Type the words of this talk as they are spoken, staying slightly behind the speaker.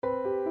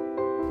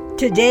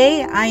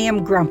Today, I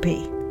am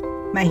grumpy.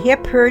 My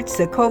hip hurts,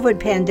 the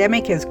COVID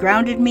pandemic has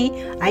grounded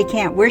me, I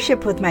can't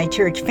worship with my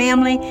church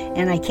family,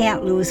 and I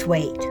can't lose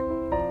weight.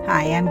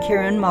 Hi, I'm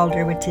Karen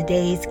Mulder with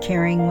today's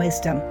Caring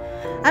Wisdom.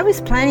 I was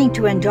planning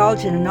to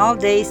indulge in an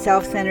all-day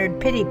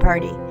self-centered pity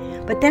party,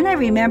 but then I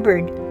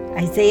remembered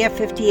Isaiah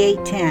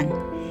 58:10.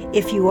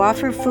 If you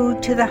offer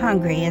food to the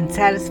hungry and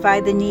satisfy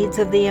the needs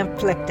of the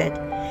afflicted,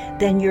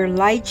 then your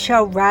light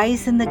shall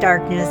rise in the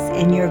darkness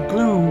and your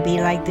gloom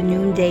be like the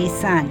noonday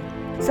sun.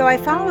 So I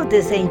followed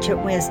this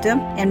ancient wisdom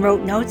and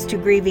wrote notes to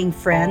grieving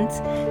friends,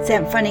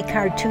 sent funny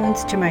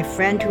cartoons to my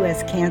friend who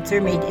has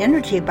cancer, made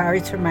energy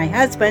bars for my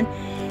husband,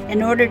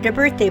 and ordered a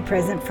birthday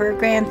present for a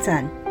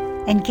grandson.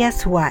 And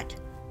guess what?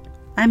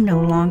 I'm no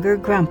longer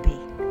grumpy.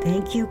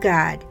 Thank you,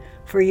 God,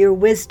 for your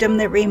wisdom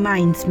that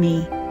reminds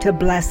me to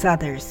bless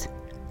others.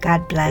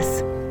 God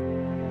bless.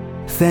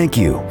 Thank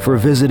you for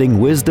visiting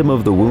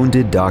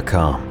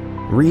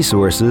wisdomofthewounded.com.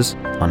 Resources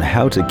on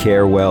how to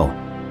care well.